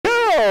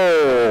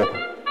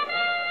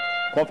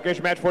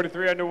Qualification match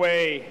 43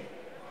 underway.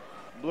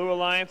 Blue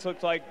Alliance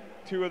looks like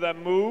two of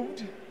them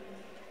moved.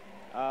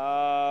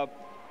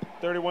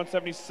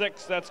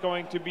 3176, that's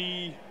going to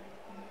be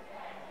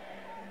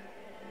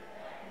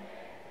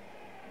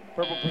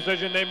Purple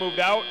Precision, they moved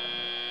out.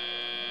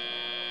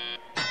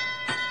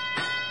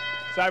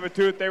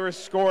 Cybertooth, they were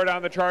scored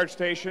on the charge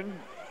station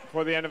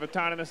before the end of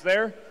autonomous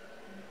there.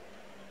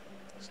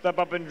 Step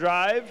up and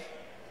drive.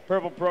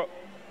 Purple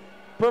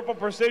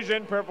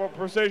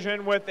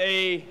Precision with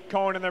a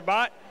cone in their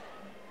bot,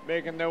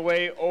 making their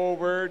way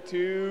over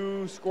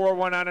to score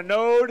one on a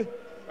node,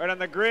 right on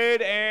the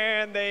grid,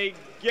 and they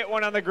get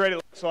one on the grid, it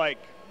looks like.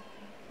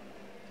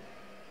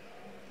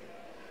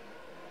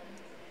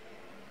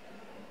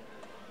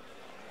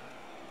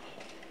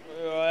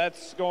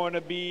 That's going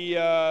to be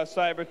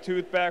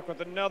Cybertooth back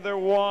with another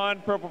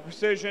one. Purple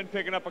Precision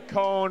picking up a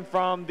cone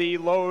from the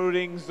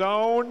loading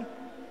zone.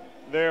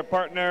 Their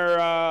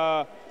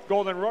partner,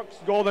 Golden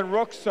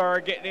Rooks are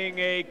getting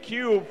a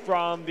cube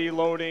from the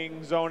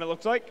loading zone, it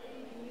looks like.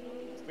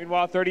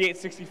 Meanwhile,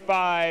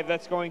 3865,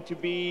 that's going to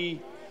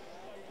be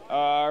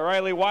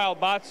Riley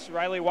Wildbots.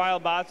 Riley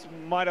Wildbots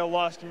might have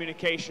lost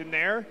communication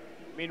there.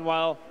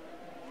 Meanwhile,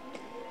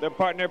 their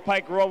partner,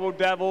 Pike Robo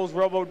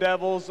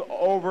Devils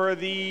over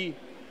the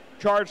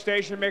charge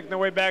station, making their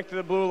way back to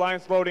the Blue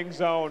Alliance loading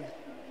zone.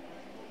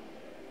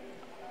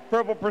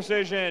 Purple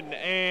Precision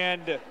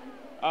and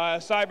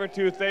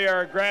Cybertooth, they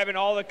are grabbing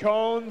all the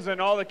cones and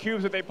all the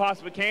cubes that they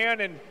possibly can,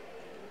 and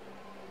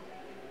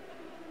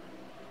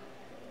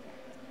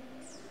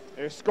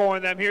they're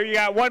scoring them here. You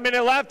got 1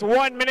 minute left,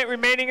 1 minute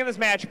remaining in this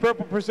match.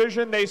 Purple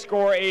Precision, they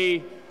score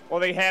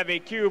they have a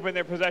cube in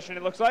their possession,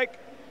 it looks like.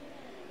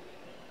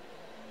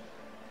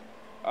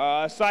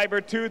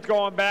 Cybertooth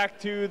going back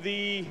to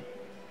the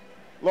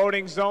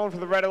loading zone for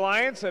the Red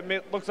Alliance.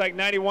 It looks like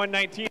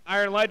 91-19.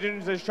 Iron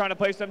Legends is trying to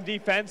play some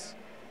defense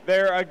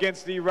there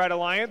against the Red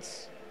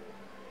Alliance.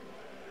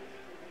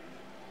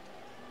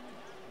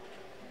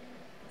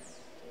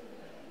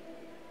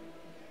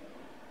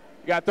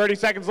 You got 30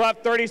 seconds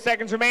left, 30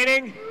 seconds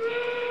remaining.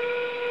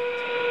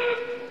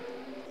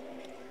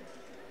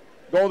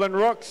 Golden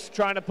Rooks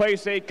trying to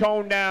place a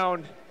cone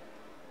down.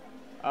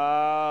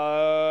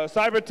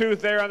 Cybertooth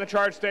there on the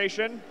charge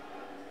station.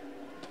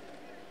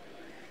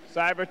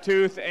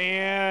 Cybertooth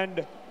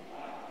and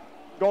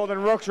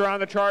Golden Rooks are on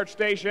the charge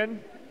station.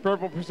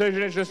 Purple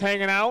Precision is just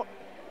hanging out.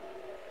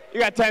 You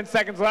got 10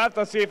 seconds left.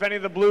 Let's see if any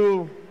of the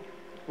blue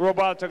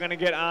robots are going to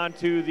get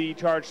onto the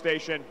charge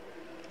station.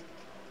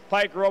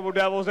 Pike Robo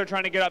Devils are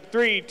trying to get up.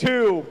 3,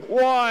 2,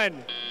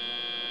 1.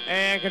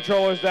 And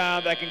controllers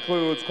down. That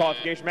concludes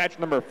qualification match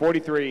number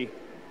 43.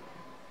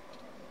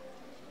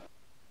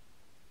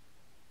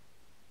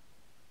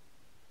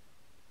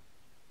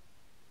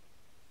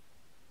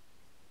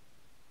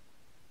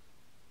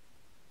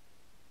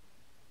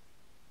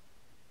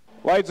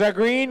 Lights are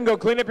green, go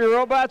clean up your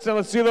robots, and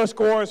let's see those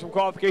scores from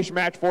qualification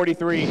match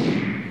 43.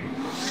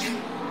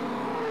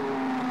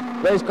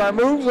 Race car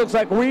moves, looks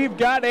like we've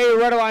got a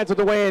Red Alliance with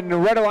the win.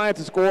 Red Alliance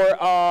a score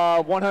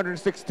of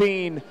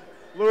 116,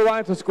 Blue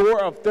Alliance a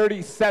score of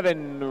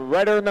 37.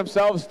 Red earned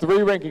themselves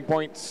 3 ranking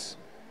points.